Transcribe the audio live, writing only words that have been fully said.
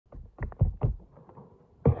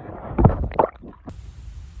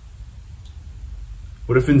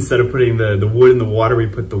What if instead of putting the wood in the water, we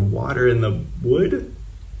put the water in the wood?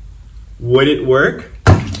 Would it work?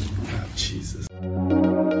 Oh, Jesus.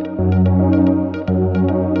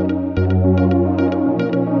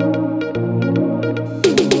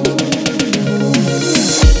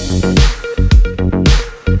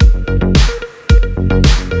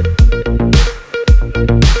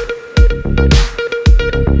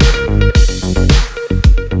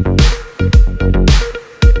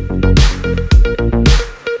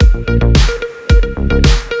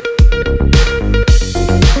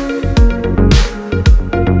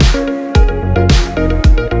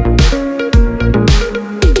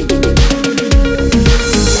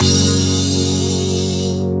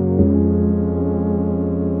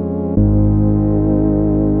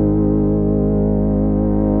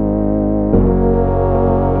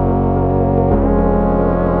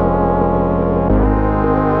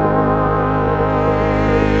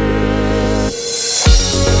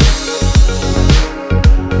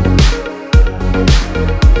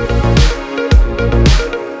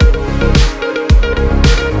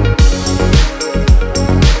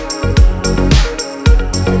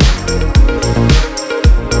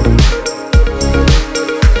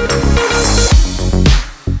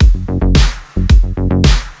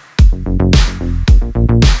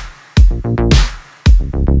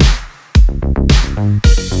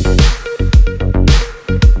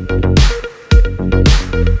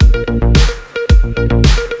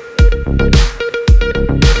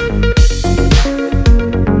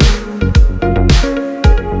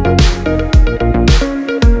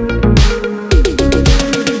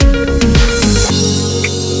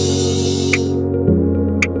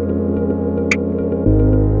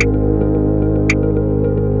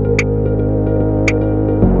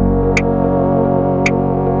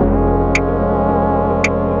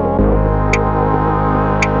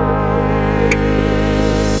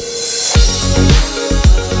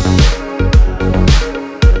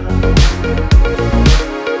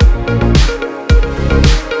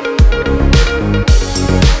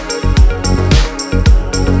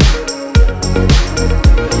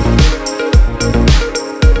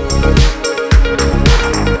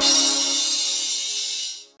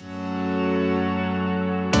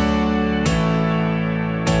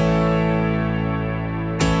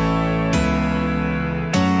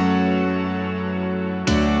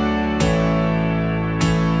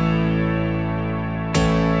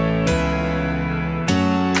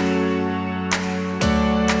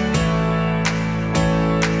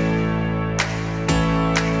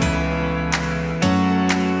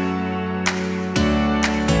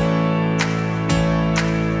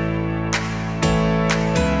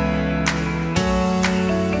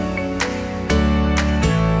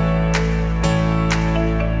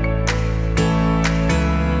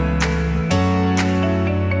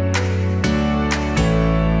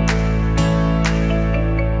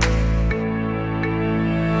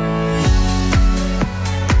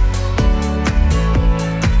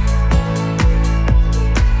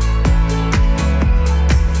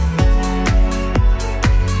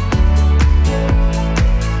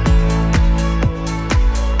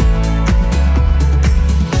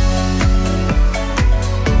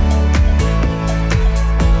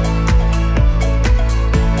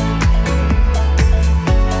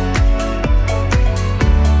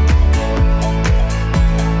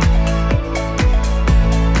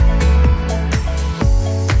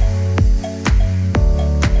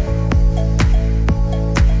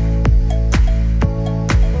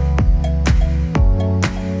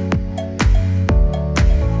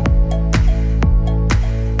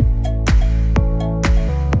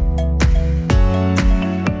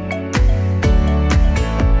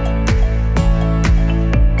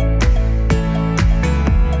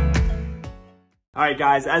 All right,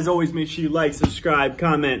 guys, as always, make sure you like, subscribe,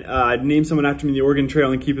 comment, name someone after me in the Oregon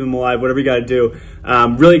Trail and keep them alive, whatever you got to do.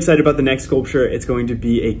 Really excited about the next sculpture. It's going to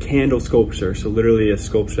be a candle sculpture. So literally a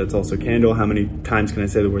sculpture that's also candle. How many times can I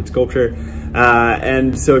say the word sculpture?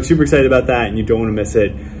 And so super excited about that, and you don't want to miss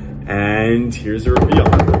it. And here's a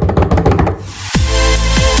reveal.